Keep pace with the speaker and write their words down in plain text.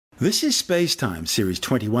This is SpaceTime, Series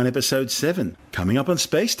 21, Episode 7. Coming up on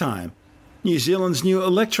SpaceTime, New Zealand's new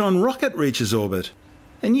Electron rocket reaches orbit.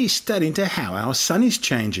 A new study into how our sun is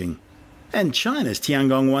changing. And China's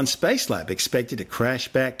Tiangong 1 space lab expected to crash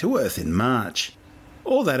back to Earth in March.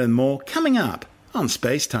 All that and more coming up on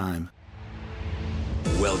SpaceTime.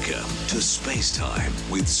 Welcome to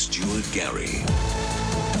SpaceTime with Stuart Gary.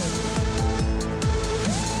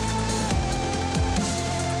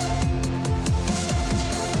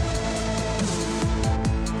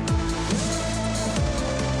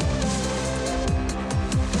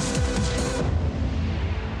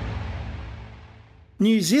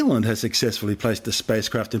 New Zealand has successfully placed a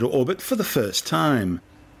spacecraft into orbit for the first time.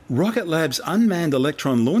 Rocket Lab's unmanned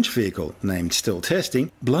Electron launch vehicle, named Still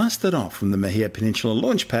Testing, blasted off from the Mahia Peninsula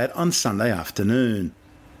launch pad on Sunday afternoon.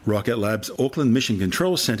 Rocket Lab's Auckland Mission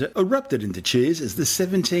Control Centre erupted into cheers as the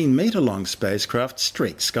 17-metre-long spacecraft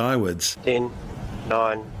streaked skywards. 10,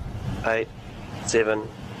 9, 8, 7,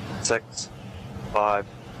 6, 5,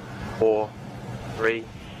 4, 3,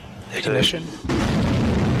 ignition.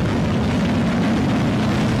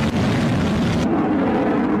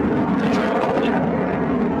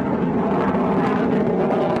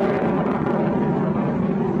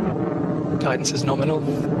 Guidance is nominal.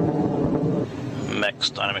 Max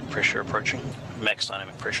dynamic pressure approaching. Max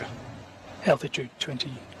dynamic pressure. Altitude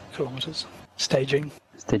 20 kilometers. Staging.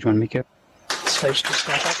 Stage 1 MECO. Stage 2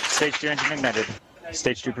 startup. Stage 2 engine ignited.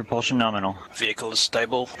 Stage 2 propulsion nominal. Vehicle is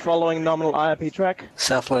stable. Following nominal IRP track.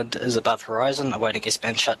 Southland is above horizon, awaiting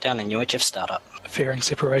S-band shutdown and UHF startup. Fairing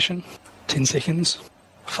separation. 10 seconds.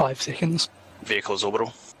 5 seconds. Vehicle is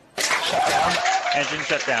orbital. Shutdown. Engine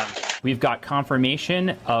shutdown. We've got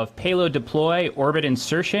confirmation of payload deploy orbit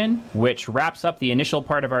insertion, which wraps up the initial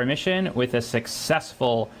part of our mission with a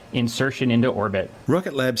successful insertion into orbit.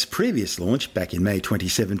 Rocket Lab's previous launch back in May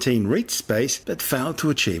 2017 reached space but failed to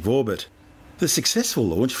achieve orbit. The successful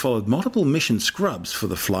launch followed multiple mission scrubs for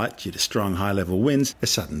the flight due to strong high-level winds, a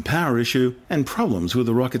sudden power issue, and problems with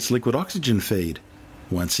the rocket's liquid oxygen feed.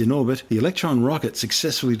 Once in orbit, the Electron rocket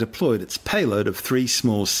successfully deployed its payload of 3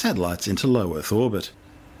 small satellites into low Earth orbit.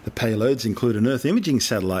 The payloads include an Earth imaging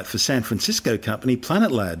satellite for San Francisco company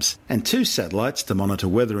Planet Labs and 2 satellites to monitor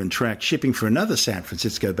weather and track shipping for another San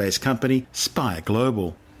Francisco-based company, Spire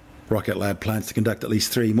Global. Rocket Lab plans to conduct at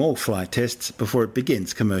least 3 more flight tests before it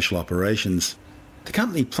begins commercial operations. The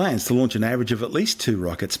company plans to launch an average of at least 2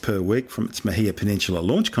 rockets per week from its Mahia Peninsula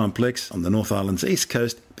launch complex on the North Island's east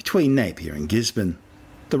coast between Napier and Gisborne.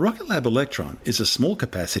 The Rocket Lab Electron is a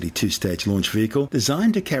small-capacity 2-stage launch vehicle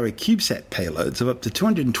designed to carry CubeSat payloads of up to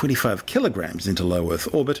 225 kilograms into low Earth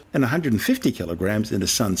orbit and 150 kilograms into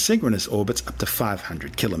sun-synchronous orbits up to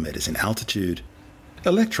 500 kilometers in altitude.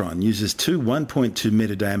 Electron uses 2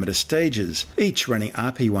 1.2-meter diameter stages, each running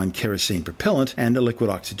RP-1 kerosene propellant and a liquid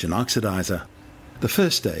oxygen oxidizer. The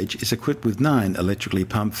first stage is equipped with 9 electrically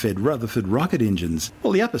pump-fed Rutherford rocket engines,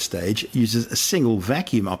 while the upper stage uses a single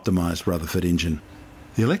vacuum-optimized Rutherford engine.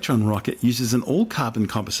 The Electron rocket uses an all-carbon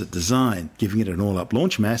composite design, giving it an all-up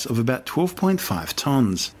launch mass of about 12.5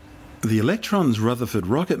 tons. The Electron's Rutherford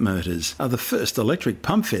rocket motors are the first electric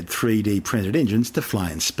pump-fed 3D printed engines to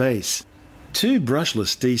fly in space. 2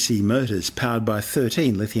 brushless DC motors powered by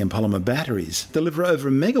 13 lithium polymer batteries deliver over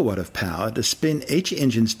a megawatt of power to spin each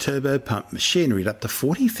engine's turbo pump machinery at up to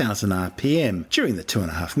 40,000 RPM during the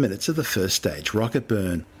 2.5 minutes of the first stage rocket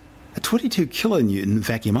burn. A 22 kilonewton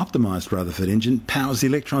vacuum-optimized Rutherford engine powers the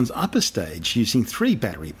Electron's upper stage using 3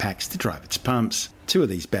 battery packs to drive its pumps. 2 of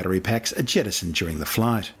these battery packs are jettisoned during the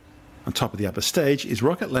flight. On top of the upper stage is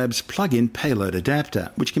Rocket Lab's plug-in payload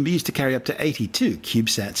adapter, which can be used to carry up to 82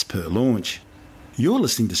 CubeSats per launch. You're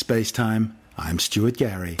listening to SpaceTime. I'm Stuart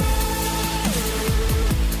Gary.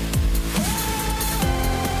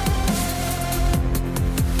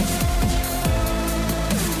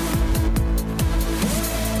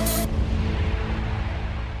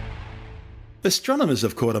 Astronomers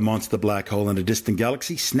have caught a monster black hole in a distant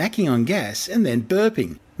galaxy snacking on gas and then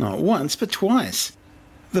burping, not once but twice.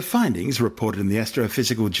 The findings, reported in the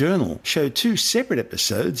Astrophysical Journal, show 2 separate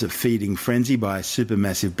episodes of feeding frenzy by a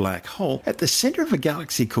supermassive black hole at the centre of a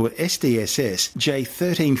galaxy called SDSS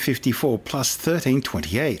J1354 plus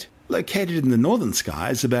 1328, located in the northern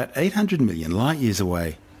skies about 800 million light-years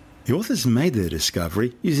away. The authors made their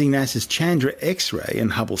discovery using NASA's Chandra X-ray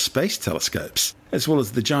and Hubble Space Telescopes, as well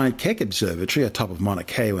as the Giant Keck Observatory atop of Mauna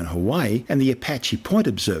Kea in Hawaii and the Apache Point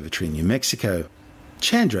Observatory in New Mexico.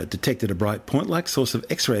 Chandra detected a bright point-like source of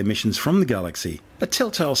X-ray emissions from the galaxy, a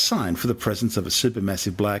telltale sign for the presence of a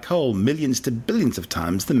supermassive black hole millions to billions of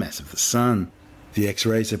times the mass of the Sun. The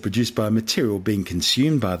X-rays are produced by material being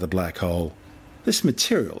consumed by the black hole. This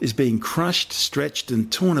material is being crushed, stretched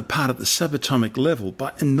and torn apart at the subatomic level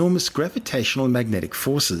by enormous gravitational and magnetic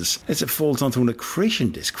forces as it falls onto an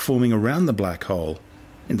accretion disk forming around the black hole.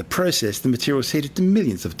 In the process, the material is heated to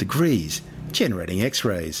millions of degrees, generating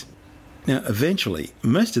X-rays. Now, eventually,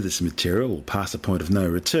 most of this material will pass a point of no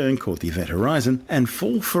return called the event horizon and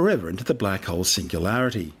fall forever into the black hole's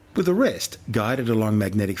singularity, with the rest guided along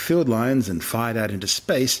magnetic field lines and fired out into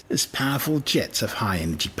space as powerful jets of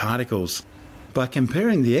high-energy particles. By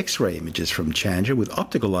comparing the X-ray images from Chandra with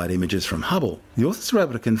optical light images from Hubble, the authors were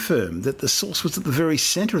able to confirm that the source was at the very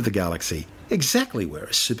centre of the galaxy, exactly where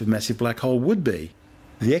a supermassive black hole would be.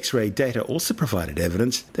 The X-ray data also provided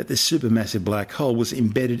evidence that this supermassive black hole was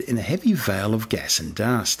embedded in a heavy veil of gas and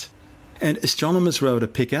dust. And astronomers were able to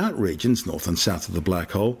pick out regions north and south of the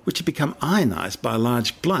black hole which had become ionised by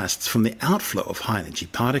large blasts from the outflow of high-energy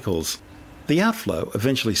particles. The outflow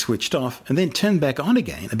eventually switched off and then turned back on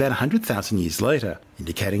again about 100,000 years later,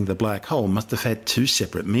 indicating the black hole must have had two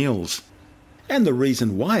separate meals. And the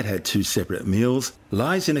reason why it had two separate meals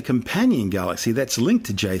lies in a companion galaxy that's linked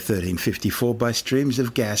to J1354 by streams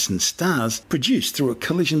of gas and stars produced through a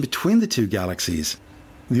collision between the two galaxies.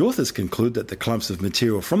 The authors conclude that the clumps of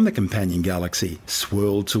material from the companion galaxy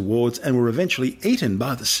swirled towards and were eventually eaten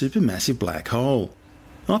by the supermassive black hole.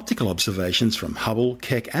 Optical observations from Hubble,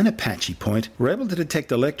 Keck and Apache Point were able to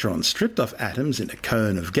detect electrons stripped off atoms in a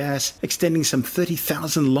cone of gas extending some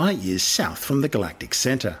 30,000 light-years south from the galactic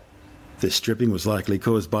centre. This stripping was likely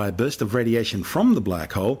caused by a burst of radiation from the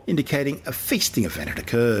black hole, indicating a feasting event had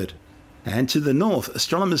occurred. And to the north,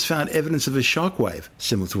 astronomers found evidence of a shockwave,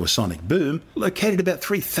 similar to a sonic boom, located about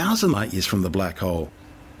 3,000 light-years from the black hole.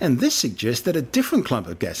 And this suggests that a different clump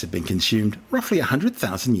of gas had been consumed roughly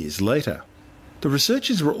 100,000 years later. The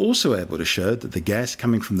researchers were also able to show that the gas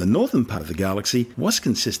coming from the northern part of the galaxy was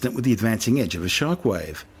consistent with the advancing edge of a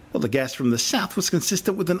shockwave, while the gas from the south was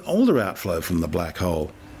consistent with an older outflow from the black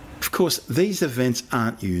hole. Of course, these events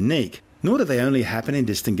aren't unique, nor do they only happen in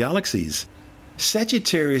distant galaxies.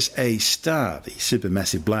 Sagittarius A star, the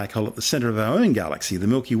supermassive black hole at the centre of our own galaxy, the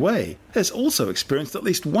Milky Way, has also experienced at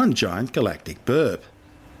least one giant galactic burp.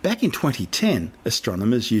 Back in 2010,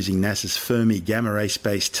 astronomers using NASA's Fermi Gamma Ray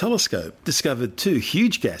Space Telescope discovered two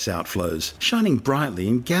huge gas outflows, shining brightly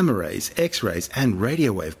in gamma rays, X-rays and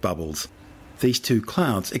radio wave bubbles. These two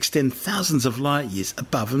clouds extend thousands of light years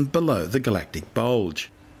above and below the galactic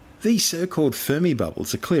bulge. These so-called Fermi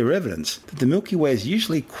bubbles are clear evidence that the Milky Way's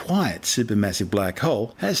usually quiet supermassive black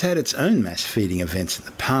hole has had its own mass-feeding events in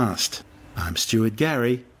the past. I'm Stuart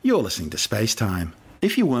Gary, you're listening to SpaceTime.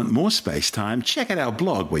 If you want more SpaceTime, check out our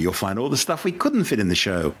blog where you'll find all the stuff we couldn't fit in the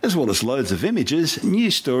show, as well as loads of images,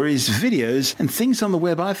 news stories, videos, and things on the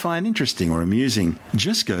web I find interesting or amusing.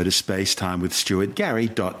 Just go to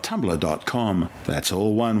spacetimewithstuartgary.tumblr.com. That's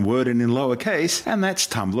all one word and in lowercase, and that's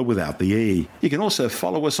Tumblr without the E. You can also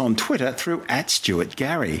follow us on Twitter through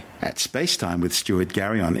 @StuartGary, at SpaceTime with Stuart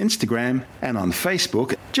Gary on Instagram, and on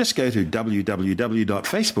Facebook, just go to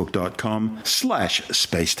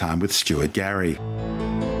www.facebook.com/SpaceTime with Stuart Gary.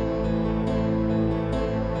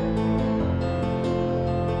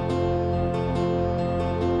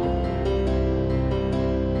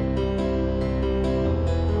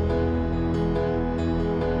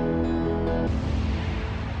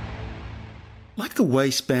 Like the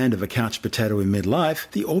waistband of a couch potato in midlife,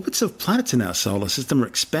 the orbits of planets in our solar system are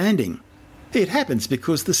expanding. It happens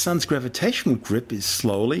because the sun's gravitational grip is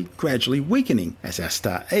gradually weakening as our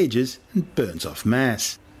star ages and burns off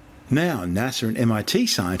mass. Now, NASA and MIT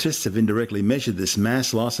scientists have indirectly measured this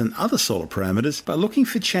mass loss and other solar parameters by looking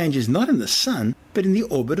for changes not in the Sun, but in the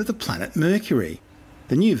orbit of the planet Mercury.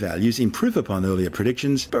 The new values improve upon earlier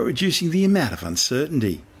predictions by reducing the amount of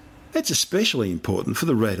uncertainty. That's especially important for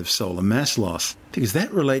the rate of solar mass loss, because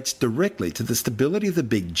that relates directly to the stability of the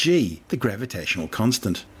big G, the gravitational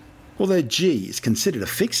constant. Although G is considered a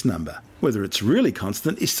fixed number, whether it's really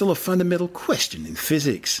constant is still a fundamental question in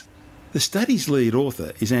physics. The study's lead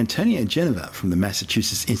author is Antonio Genova from the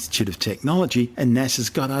Massachusetts Institute of Technology and NASA's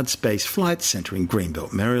Goddard Space Flight Center in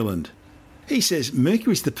Greenbelt, Maryland. He says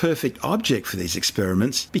Mercury is the perfect object for these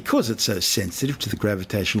experiments because it's so sensitive to the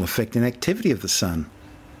gravitational effect and activity of the Sun.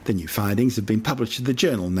 The new findings have been published in the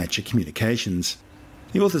journal Nature Communications.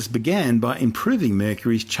 The authors began by improving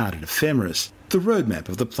Mercury's charted ephemeris, the roadmap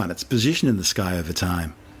of the planet's position in the sky over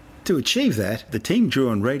time. To achieve that, the team drew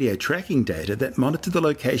on radio tracking data that monitored the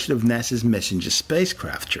location of NASA's Messenger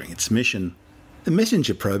spacecraft during its mission. The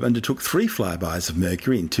Messenger probe undertook 3 flybys of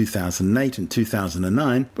Mercury in 2008 and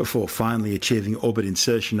 2009 before finally achieving orbit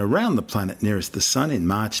insertion around the planet nearest the Sun in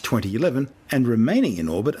March 2011 and remaining in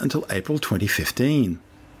orbit until April 2015.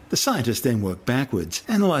 The scientists then worked backwards,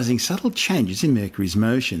 analysing subtle changes in Mercury's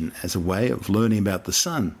motion as a way of learning about the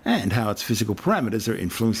Sun and how its physical parameters are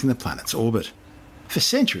influencing the planet's orbit. For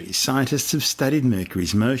centuries, scientists have studied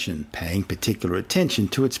Mercury's motion, paying particular attention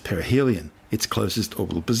to its perihelion, its closest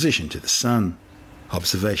orbital position to the Sun.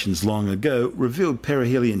 Observations long ago revealed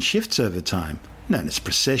perihelion shifts over time, known as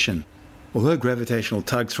precession. Although gravitational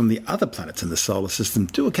tugs from the other planets in the solar system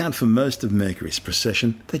do account for most of Mercury's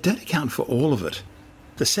precession, they don't account for all of it.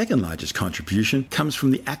 The second largest contribution comes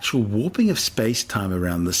from the actual warping of space-time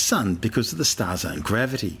around the Sun because of the star's own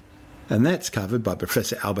gravity. And that's covered by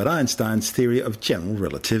Professor Albert Einstein's theory of general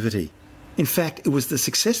relativity. In fact, it was the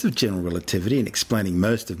success of general relativity in explaining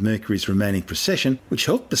most of Mercury's remaining precession which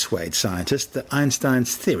helped persuade scientists that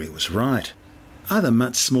Einstein's theory was right. Other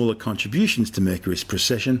much smaller contributions to Mercury's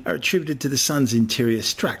precession are attributed to the Sun's interior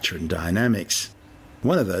structure and dynamics.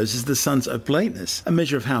 One of those is the Sun's oblateness, a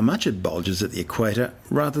measure of how much it bulges at the equator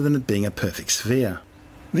rather than it being a perfect sphere.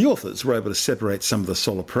 The authors were able to separate some of the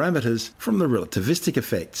solar parameters from the relativistic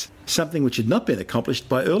effects, something which had not been accomplished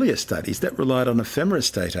by earlier studies that relied on ephemeris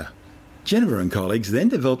data. Jennifer and colleagues then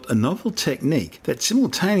developed a novel technique that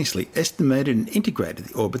simultaneously estimated and integrated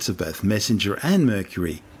the orbits of both Messenger and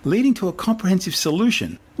Mercury, leading to a comprehensive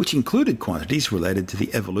solution which included quantities related to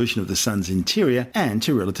the evolution of the Sun's interior and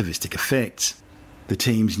to relativistic effects. The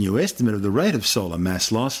team's new estimate of the rate of solar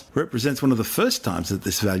mass loss represents one of the first times that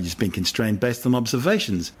this value has been constrained based on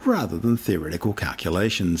observations rather than theoretical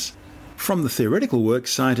calculations. From the theoretical work,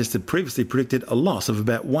 scientists had previously predicted a loss of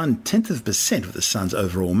about 0.1% of the Sun's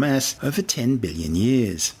overall mass over 10 billion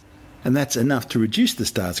years. And that's enough to reduce the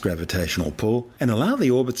star's gravitational pull and allow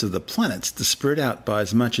the orbits of the planets to spread out by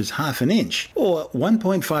as much as half an inch, or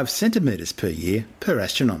 1.5 centimetres per year per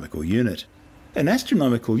astronomical unit. An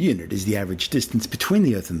astronomical unit is the average distance between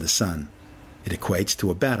the Earth and the Sun. It equates to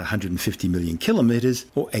about 150 million kilometres,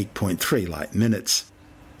 or 8.3 light minutes.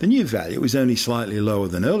 The new value is only slightly lower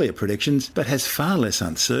than earlier predictions, but has far less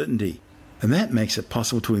uncertainty. And that makes it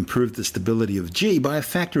possible to improve the stability of G by a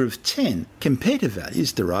factor of 10 compared to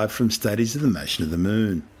values derived from studies of the motion of the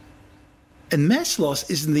Moon. And mass loss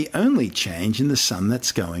isn't the only change in the Sun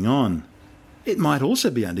that's going on. It might also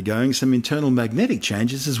be undergoing some internal magnetic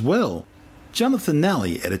changes as well. Jonathan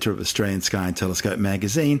Nally, editor of Australian Sky and Telescope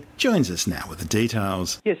magazine, joins us now with the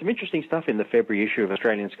details. Yeah, some interesting stuff in the February issue of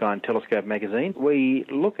Australian Sky and Telescope magazine. We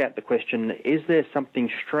look at the question, is there something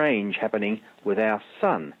strange happening with our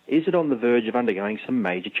Sun? Is it on the verge of undergoing some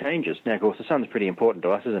major changes? Now, of course, the Sun's pretty important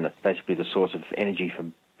to us, isn't it? Basically the source of energy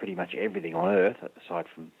from pretty much everything on Earth, aside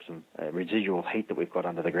from some residual heat that we've got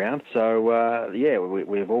under the ground. So,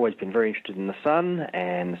 we've always been very interested in the Sun,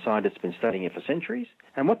 and scientists have been studying it for centuries.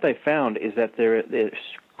 And what they found is that there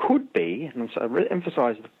could be, and I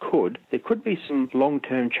emphasise the could, there could be some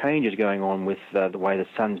long-term changes going on with the way the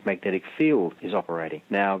Sun's magnetic field is operating.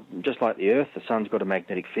 Now, just like the Earth, the Sun's got a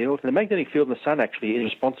magnetic field. And the magnetic field in the Sun actually is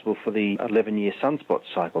responsible for the 11-year sunspot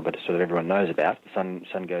cycle that sort of everyone knows about. The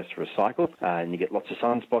Sun goes through a cycle, and you get lots of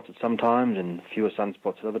sunspots at some times and fewer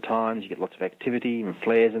sunspots at other times. You get lots of activity and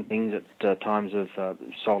flares and things at times of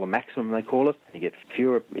solar maximum, they call it. And you get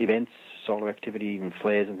fewer events, solar activity and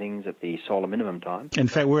flares and things at the solar minimum time. In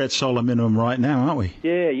fact, we're at solar minimum right now, aren't we?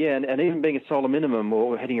 Yeah, and even being at solar minimum,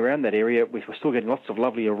 or heading around that area, we're still getting lots of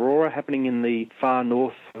lovely aurora happening in the far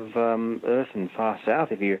north of Earth and far south.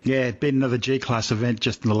 Yeah, it's been another G-class event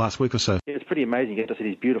just in the last week or so. Yeah, it's pretty amazing. You get to see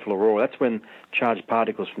these beautiful aurora. That's when charged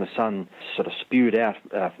particles from the Sun sort of spewed out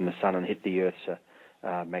from the Sun and hit the Earth's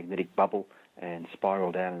magnetic bubble and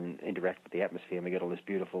spiral down and interact with the atmosphere, and we get all this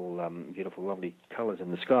beautiful, lovely colours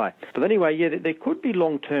in the sky. But anyway, yeah, there could be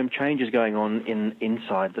long-term changes going on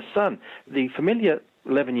inside the Sun. The familiar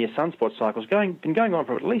 11-year sunspot cycle has been going on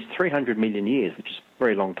for at least 300 million years, which is a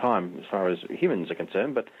very long time as far as humans are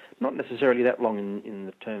concerned, but not necessarily that long in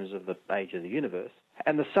the terms of the age of the universe.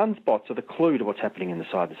 And the sunspots are the clue to what's happening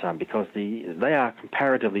inside the Sun, because they are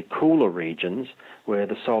comparatively cooler regions where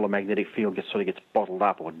the solar magnetic field gets bottled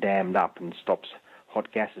up or dammed up and stops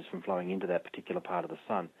hot gases from flowing into that particular part of the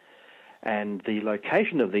Sun. And the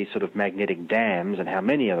location of these sort of magnetic dams and how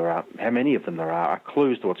many of them there are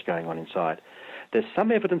clues to what's going on inside. There's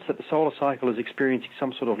some evidence that the solar cycle is experiencing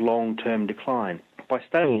some sort of long-term decline. By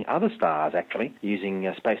studying other stars, actually, using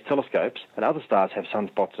space telescopes, and other stars have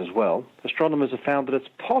sunspots as well, astronomers have found that it's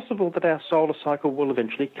possible that our solar cycle will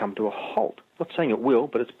eventually come to a halt. Not saying it will,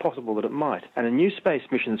 but it's possible that it might. And a new space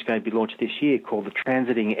mission that's going to be launched this year called the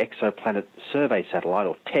Transiting Exoplanet Survey Satellite,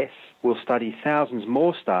 or TESS, will study thousands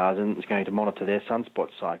more stars and is going to monitor their sunspot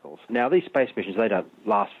cycles. Now, these space missions, they don't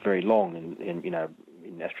last very long, and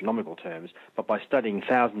in astronomical terms, but by studying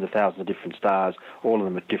thousands of different stars, all of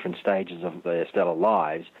them at different stages of their stellar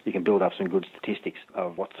lives, you can build up some good statistics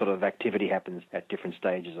of what sort of activity happens at different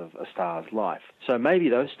stages of a star's life. So maybe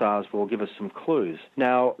those stars will give us some clues.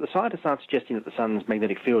 Now, the scientists aren't suggesting that the sun's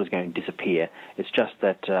magnetic field is going to disappear. It's just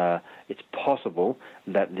that it's possible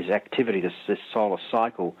that this activity, this solar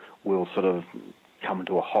cycle, will sort of come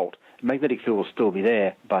to a halt. The magnetic field will still be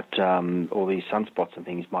there, but all these sunspots and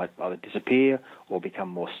things might either disappear or become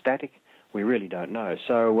more static. We really don't know.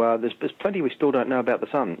 So there's plenty we still don't know about the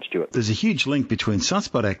sun, Stuart. There's a huge link between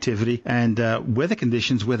sunspot activity and weather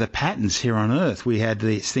conditions, weather patterns here on Earth. We had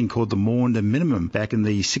this thing called the Maunder minimum back in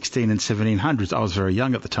the 16 and 1700s. I was very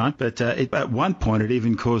young at the time, but at one point it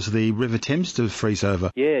even caused the River Thames to freeze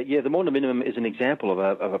over. Yeah. The Maunder minimum is an example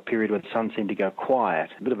of a period where the sun seemed to go quiet.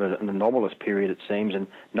 A bit of an anomalous period, it seems, and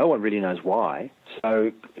no one really knows why.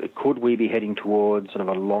 So could we be heading towards sort of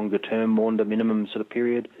a longer-term Maunder minimum sort of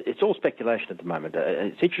period? It's all speculation at the moment.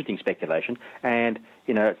 It's interesting speculation, and,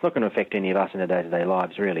 it's not going to affect any of us in our day-to-day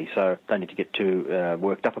lives, really, so don't need to get too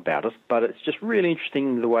worked up about it. But it's just really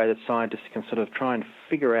interesting the way that scientists can sort of try and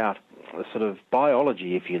figure out the sort of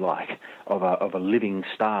biology, if you like, of a living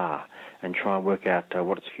star and try and work out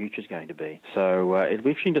what its future is going to be. So it'll be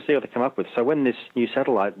interesting to see what they come up with. So when this new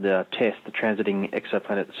satellite test, the Transiting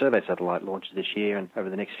Exoplanet Survey satellite, launches this year, and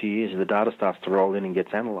over the next few years, as the data starts to roll in and gets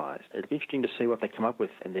analysed, it'll be interesting to see what they come up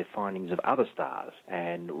with and their findings of other stars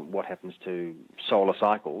and what happens to solar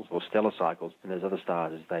cycles or stellar cycles and those other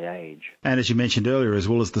stars as they age. And as you mentioned earlier, as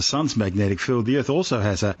well as the sun's magnetic field, the Earth also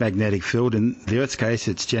has a magnetic field. In the Earth's case,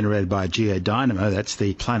 it's generated by a geodynamo. That's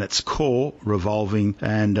the planet's core revolving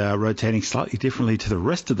and rotating slightly differently to the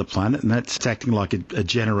rest of the planet, and that's acting like a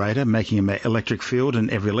generator, making an electric field, and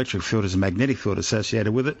every electric field has a magnetic field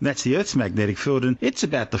associated with it. And that's the Earth's magnetic field, and it's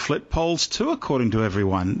about to flip poles too, according to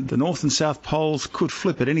everyone. The North and South poles could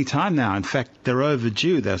flip at any time now. In fact, they're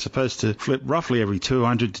overdue. They're supposed to flip roughly every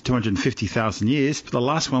 200 to 250,000 years. The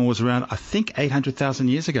last one was around, I think, 800,000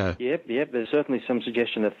 years ago. Yep. There's certainly some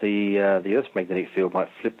suggestion that the Earth's magnetic field might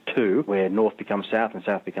flip too, where north becomes south and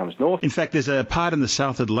south becomes north. In fact, there's a part in the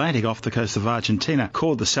South Atlantic off the coast of Argentina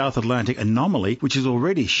called the South Atlantic Anomaly, which is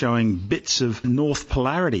already showing bits of north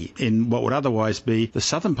polarity in what would otherwise be the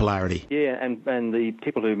southern polarity. Yeah, and the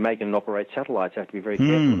people who make and operate satellites have to be very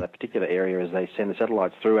careful in that particular area as they send the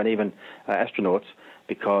satellites through, and even astronauts,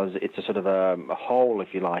 because it's a sort of a hole,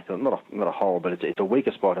 if you like, not a hole, but it's a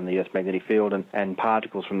weaker spot in the Earth's magnetic field, and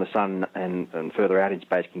particles from the sun and further out in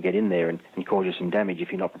space can get in there and cause you some damage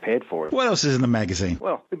if you're not prepared for it. What else is in the magazine?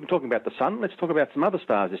 Well, we've been talking about the sun. Let's talk about some other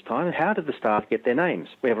stars this time. How did the stars get their names?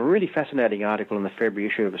 We have a really fascinating article in the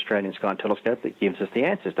February issue of Australian Sky and Telescope that gives us the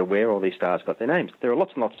answers to where all these stars got their names. There are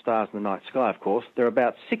lots and lots of stars in the night sky, of course. There are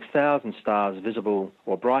about 6,000 stars visible,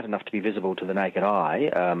 or bright enough to be visible to the naked eye,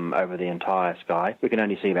 over the entire sky. We can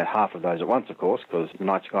only see about half of those at once, of course, because the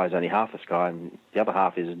night sky is only half the sky, and the other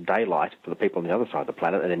half is daylight for the people on the other side of the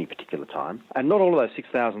planet at any particular time. And not all of those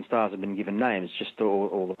 6,000 stars have been given names, just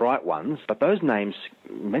all the bright ones. But those names,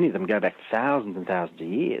 many of them go back thousands and thousands of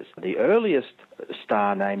years. The earliest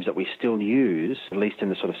star names that we still use, at least in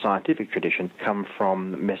the sort of scientific tradition, come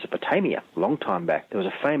from Mesopotamia, a long time back. There was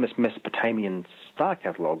a famous Mesopotamian star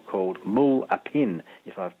catalogue called Mul-Apin,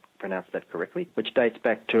 if I've pronounced that correctly, which dates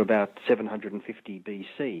back to about 750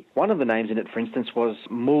 BC. One of the names in it, for instance, was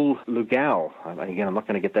Mul-Lugal. Again, I'm not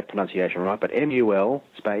going to get that pronunciation right, but M-U-L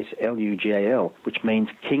space L-U-G-A-L, which means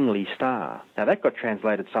kingly star. Now, that got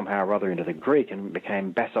translated somehow or other into the Greek and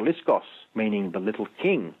became Basiliskos, meaning the little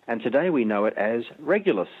king. And today we know it as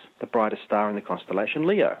Regulus, the brightest star in the constellation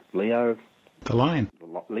Leo. Leo the Lion.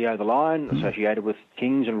 Leo the Lion, associated with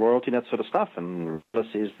kings and royalty and that sort of stuff, and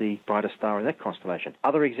Regulus is the brightest star in that constellation.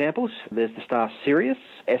 Other examples, there's the star Sirius,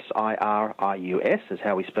 S-I-R-I-U-S is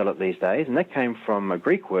how we spell it these days, and that came from a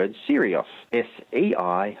Greek word, Sirios,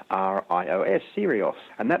 S-E-I-R-I-O-S, Sirios,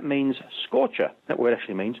 and that means scorcher. That word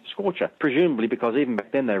actually means scorcher, presumably because even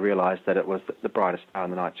back then they realized that it was the brightest star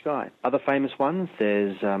in the night sky. Other famous ones,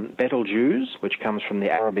 there's Betelgeuse, which comes from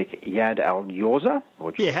the Arabic Yad al-Yorza.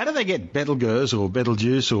 Yeah, how do they get Betelgeuse or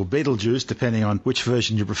Betelgeuse or Betelgeuse, depending on which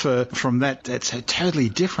version you prefer, from that? That's totally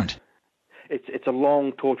different. It's a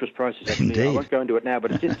long, torturous process, actually. Indeed. I won't go into it now,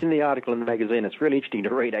 but it's in the article in the magazine. It's really interesting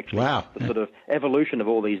to read, actually. Wow. The sort of evolution of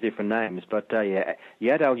all these different names. But, yeah,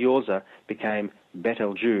 Yad al-Yorza became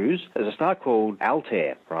Betelgeuse. There's a star called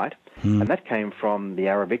Altair, right? And that came from the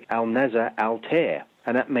Arabic Al-Nazar Altair,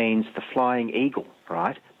 and that means the flying eagle,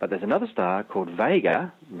 right? But there's another star called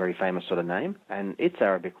Vega, very famous sort of name, and its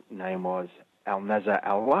Arabic name was al-Nazar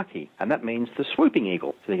al-Waki, and that means the swooping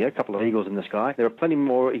eagle. So there you go, a couple of eagles in the sky. There are plenty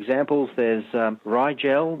more examples. There's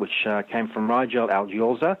Rigel, which came from Rigel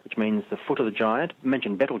al-Jolza, which means the foot of the giant. I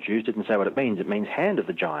mentioned Betelgeuse, didn't say what it means. It means hand of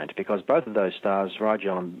the giant, because both of those stars,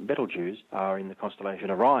 Rigel and Betelgeuse, are in the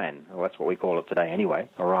constellation Orion. Well, that's what we call it today anyway,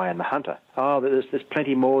 Orion the Hunter. Oh, there's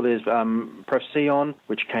plenty more. There's Procyon,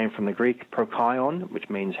 which came from the Greek Procyon, which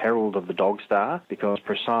means herald of the dog star, because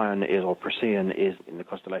Procyon is in the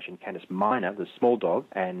constellation Canis Minor, the small dog,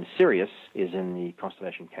 and Sirius is in the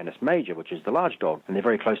constellation Canis Major, which is the large dog, and they're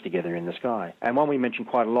very close together in the sky. And one we mention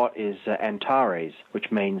quite a lot is Antares,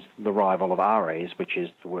 which means the rival of Ares, which is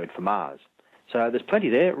the word for Mars. So there's plenty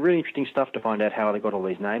there, really interesting stuff to find out how they got all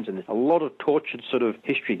these names, and there's a lot of tortured sort of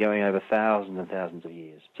history going over thousands and thousands of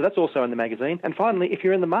years. So that's also in the magazine. And finally, if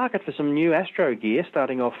you're in the market for some new astro gear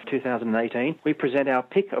starting off 2018, we present our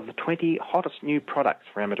pick of the 20 hottest new products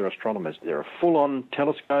for amateur astronomers. There are full-on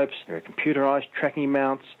telescopes, there are computerized tracking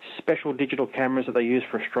mounts, special digital cameras that they use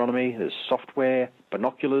for astronomy, there's software,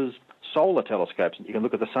 binoculars, solar telescopes that you can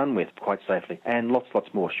look at the sun with quite safely, and lots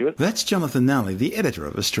more, Stuart. That's Jonathan Nally, the editor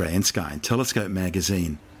of Australian Sky and Telescope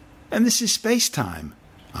magazine. And this is SpaceTime.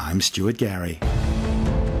 I'm Stuart Gary.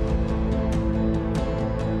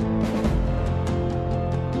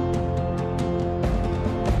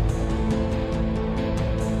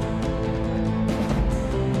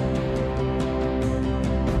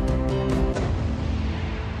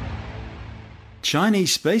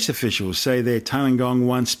 Chinese space officials say their Tiangong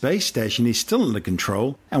 1 space station is still under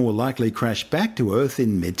control and will likely crash back to Earth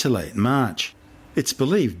in mid to late March. It's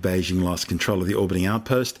believed Beijing lost control of the orbiting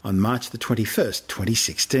outpost on March the 21st,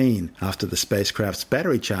 2016, after the spacecraft's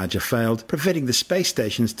battery charger failed, preventing the space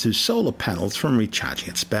station's 2 solar panels from recharging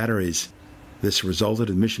its batteries. This resulted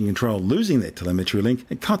in Mission Control losing their telemetry link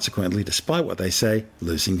and consequently, despite what they say,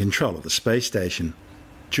 losing control of the space station.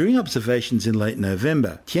 During observations in late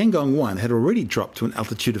November, Tiangong 1 had already dropped to an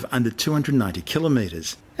altitude of under 290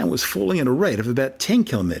 kilometres and was falling at a rate of about 10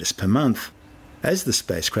 kilometres per month. As the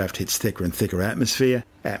spacecraft hits thicker and thicker atmosphere,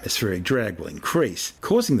 atmospheric drag will increase,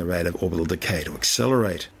 causing the rate of orbital decay to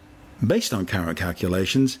accelerate. Based on current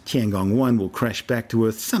calculations, Tiangong 1 will crash back to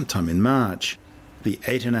Earth sometime in March. The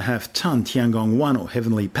 8.5-ton Tiangong 1, or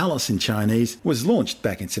Heavenly Palace in Chinese, was launched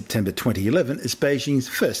back in September 2011 as Beijing's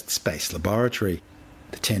first space laboratory.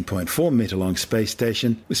 The 10.4-metre-long space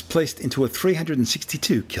station was placed into a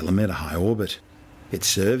 362-kilometre high orbit. It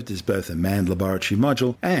served as both a manned laboratory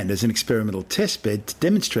module and as an experimental testbed to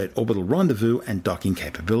demonstrate orbital rendezvous and docking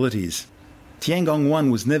capabilities. Tiangong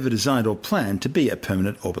 1 was never designed or planned to be a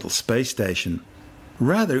permanent orbital space station.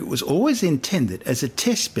 Rather, it was always intended as a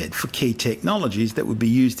testbed for key technologies that would be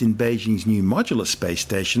used in Beijing's new modular space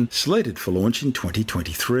station, slated for launch in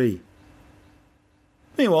 2023.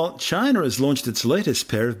 Meanwhile, China has launched its latest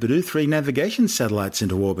pair of Beidou 3 navigation satellites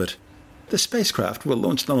into orbit. The spacecraft were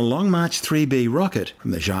launched on a Long March 3B rocket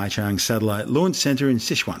from the Zhaichang Satellite Launch Center in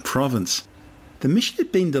Sichuan Province. The mission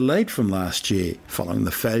had been delayed from last year, following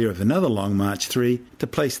the failure of another Long March 3 to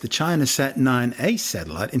place the ChinaSat 9A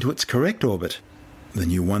satellite into its correct orbit. The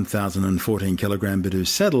new 1,014-kilogram Beidou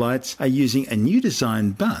satellites are using a new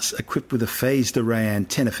design bus equipped with a phased array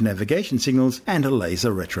antenna for navigation signals and a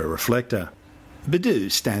laser retroreflector. Beidou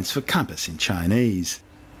stands for compass in Chinese.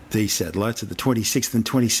 These satellites are the 26th and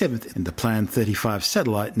 27th in the planned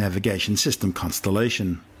 35-satellite navigation system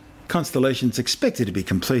constellation. Constellation's expected to be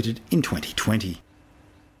completed in 2020.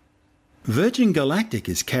 Virgin Galactic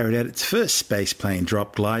has carried out its first spaceplane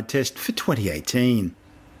drop glide test for 2018.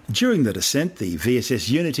 During the descent, the VSS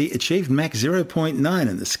Unity achieved Mach 0.9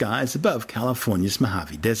 in the skies above California's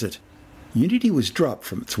Mojave Desert. Unity was dropped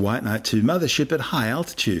from its White Knight 2 mothership at high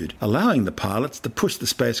altitude, allowing the pilots to push the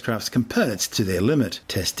spacecraft's components to their limit,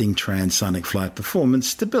 testing transonic flight performance,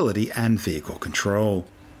 stability and vehicle control.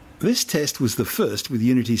 This test was the first with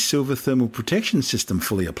Unity's silver thermal protection system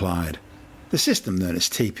fully applied. The system, known as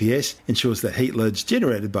TPS, ensures that heat loads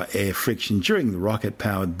generated by air friction during the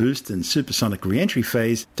rocket-powered boost and supersonic re-entry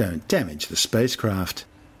phase don't damage the spacecraft.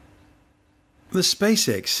 The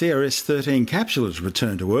SpaceX CRS-13 capsule has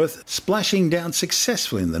returned to Earth, splashing down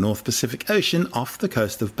successfully in the North Pacific Ocean off the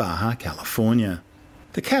coast of Baja, California.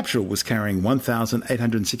 The capsule was carrying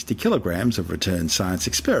 1,860 kilograms of returned science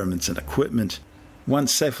experiments and equipment.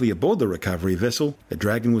 Once safely aboard the recovery vessel, the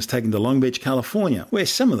Dragon was taken to Long Beach, California, where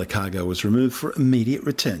some of the cargo was removed for immediate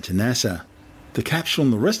return to NASA. The capsule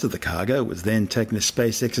and the rest of the cargo was then taken to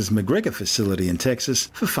SpaceX's McGregor facility in Texas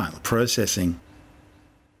for final processing.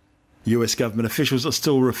 US government officials are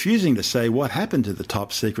still refusing to say what happened to the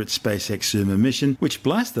top-secret SpaceX Zuma mission, which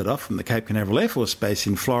blasted off from the Cape Canaveral Air Force Base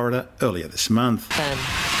in Florida earlier this month. 10,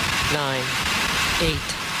 9, 8,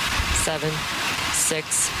 7,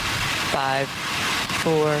 6, 5,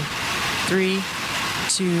 4, 3,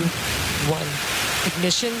 2, 1.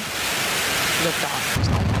 Ignition.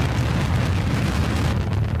 Liftoff.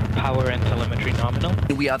 Power and telemetry nominal.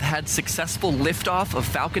 We have had successful liftoff of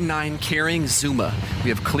Falcon 9 carrying Zuma.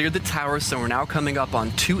 We have cleared the tower, so we're now coming up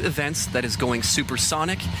on 2 events that is going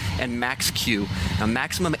supersonic and max Q. Now,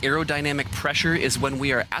 maximum aerodynamic pressure is when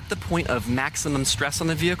we are at the point of maximum stress on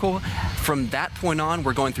the vehicle. From that point on,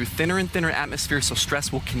 we're going through thinner and thinner atmosphere, so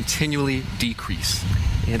stress will continually decrease.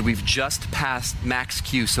 And we've just passed max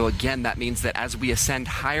Q, so again, that means that as we ascend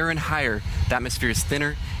higher and higher, the atmosphere is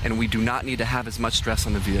thinner, and we do not need to have as much stress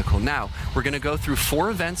on the vehicle. Now, we're going to go through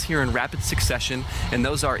 4 events here in rapid succession, and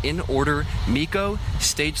those are in order: MECO,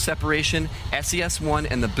 stage separation, SES-1,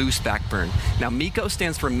 and the boost backburn. Now, MECO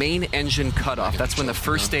stands for main engine cutoff. That's when the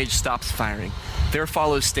first stage stops firing. There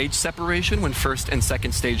follows stage separation, when first and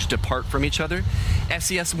second stage depart from each other.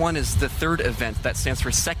 SES-1 is the 3rd event. That stands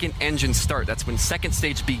for second engine start. That's when second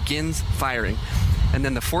stage begins firing. And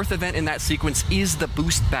then the 4th event in that sequence is the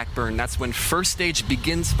boost backburn. That's when first stage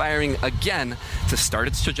begins firing again to start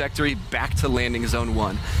its trajectory back to landing zone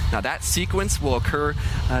 1. Now, that sequence will occur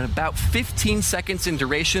at about 15 seconds in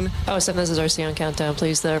duration. Oh, 7, this is RC on countdown.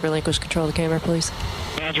 Please relinquish control of the camera, please.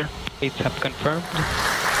 Roger. 8 have confirmed.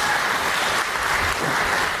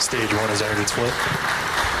 Stage 1 is entered its flip.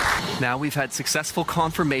 Now we've had successful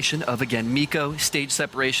confirmation of, again, MECO, stage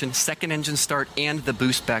separation, second engine start, and the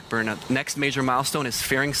boost backburn. Now, next major milestone is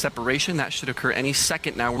fairing separation. That should occur any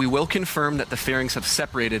second now. We will confirm that the fairings have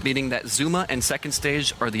separated, meaning that Zuma and second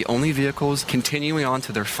stage are the only vehicles continuing on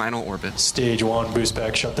to their final orbit. Stage 1, boost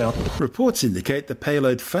back shutdown. Reports indicate the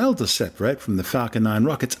payload failed to separate from the Falcon 9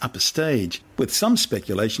 rocket's upper stage, with some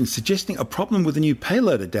speculation suggesting a problem with the new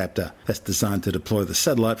payload adapter that's designed to deploy the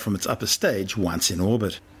satellite from its upper stage once in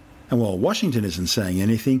orbit. And while Washington isn't saying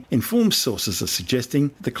anything, informed sources are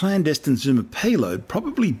suggesting the clandestine Zuma payload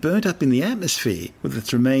probably burnt up in the atmosphere, with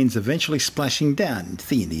its remains eventually splashing down into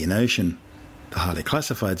the Indian Ocean. The highly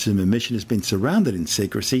classified Zuma mission has been surrounded in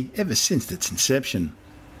secrecy ever since its inception.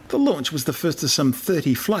 The launch was the first of some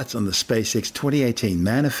 30 flights on the SpaceX 2018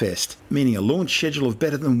 manifest, meaning a launch schedule of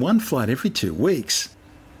better than 1 flight every 2 weeks.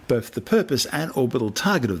 Both the purpose and orbital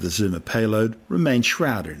target of the Zuma payload remain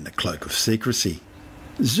shrouded in a cloak of secrecy.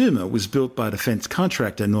 Zuma was built by defence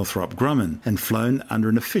contractor Northrop Grumman and flown under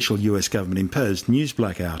an official US government-imposed news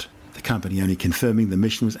blackout, the company only confirming the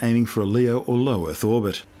mission was aiming for a LEO or low Earth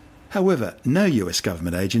orbit. However, no US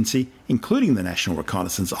government agency, including the National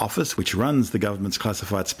Reconnaissance Office, which runs the government's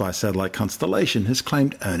classified spy satellite constellation, has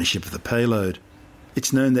claimed ownership of the payload.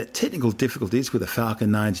 It's known that technical difficulties with the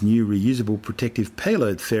Falcon 9's new reusable protective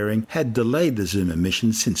payload fairing had delayed the Zuma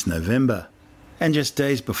mission since November. And just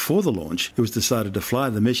days before the launch, it was decided to fly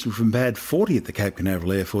the mission from Pad 40 at the Cape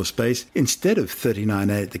Canaveral Air Force Base instead of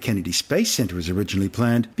 39A at the Kennedy Space Center as originally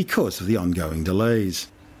planned because of the ongoing delays.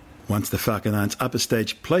 Once the Falcon 9's upper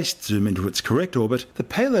stage placed Zuma into its correct orbit, the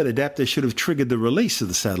payload adapter should have triggered the release of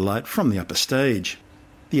the satellite from the upper stage.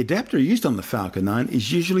 The adapter used on the Falcon 9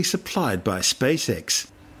 is usually supplied by SpaceX.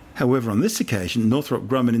 However, on this occasion, Northrop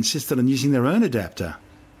Grumman insisted on using their own adapter.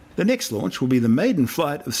 The next launch will be the maiden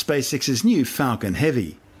flight of SpaceX's new Falcon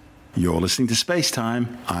Heavy. You're listening to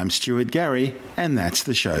SpaceTime. I'm Stuart Gary, and that's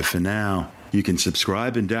the show for now. You can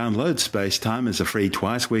subscribe and download SpaceTime as a free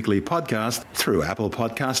twice-weekly podcast through Apple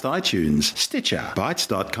Podcast iTunes, Stitcher,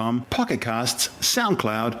 Bytes.com, Pocket Casts,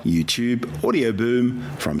 SoundCloud, YouTube, Audio Boom,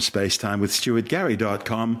 from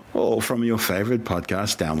SpaceTimeWithStuartGary.com, or from your favourite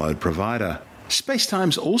podcast download provider.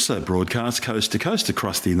 SpaceTime's also broadcast coast to coast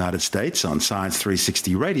across the United States on Science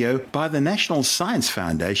 360 Radio by the National Science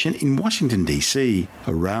Foundation in Washington, D.C.,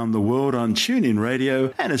 around the world on TuneIn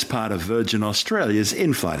Radio, and as part of Virgin Australia's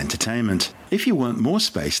in-flight entertainment. If you want more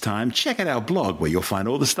SpaceTime, check out our blog where you'll find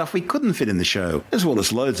all the stuff we couldn't fit in the show, as well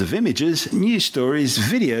as loads of images, news stories,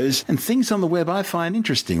 videos, and things on the web I find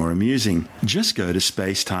interesting or amusing. Just go to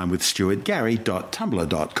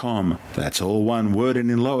spacetimewithstuartgary.tumblr.com. That's all one word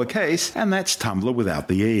and in lowercase, and that's Tumblr without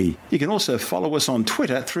the E. You can also follow us on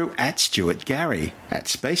Twitter through @StuartGary, at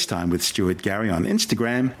SpaceTime with Stuart Gary on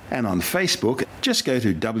Instagram, and on Facebook, just go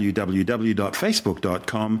to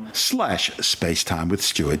www.facebook.com/SpaceTime with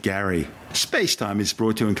Stuart Gary. SpaceTime is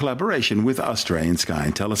brought to you in collaboration with Australian Sky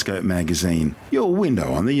and Telescope magazine, your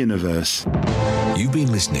window on the universe. You've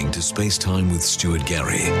been listening to SpaceTime with Stuart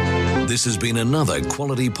Gary. This has been another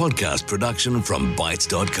quality podcast production from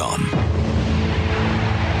Bytes.com.